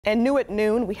And new at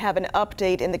noon, we have an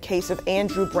update in the case of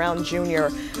Andrew Brown Jr.,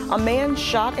 a man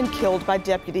shot and killed by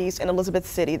deputies in Elizabeth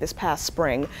City this past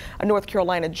spring. A North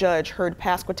Carolina judge heard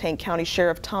Pasquotank County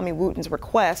Sheriff Tommy Wooten's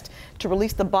request to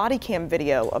release the body cam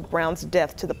video of Brown's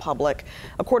death to the public.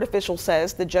 A court official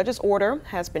says the judge's order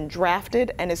has been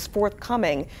drafted and is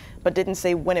forthcoming, but didn't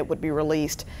say when it would be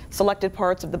released. Selected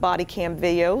parts of the body cam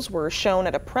videos were shown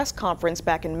at a press conference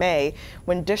back in May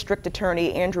when District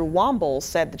Attorney Andrew Womble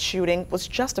said the shooting was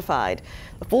justified.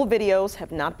 The full videos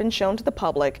have not been shown to the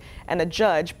public, and a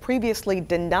judge previously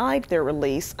denied their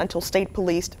release until state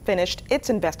police finished its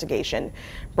investigation.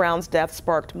 Brown's death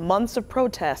sparked months of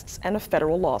protests and a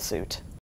federal lawsuit.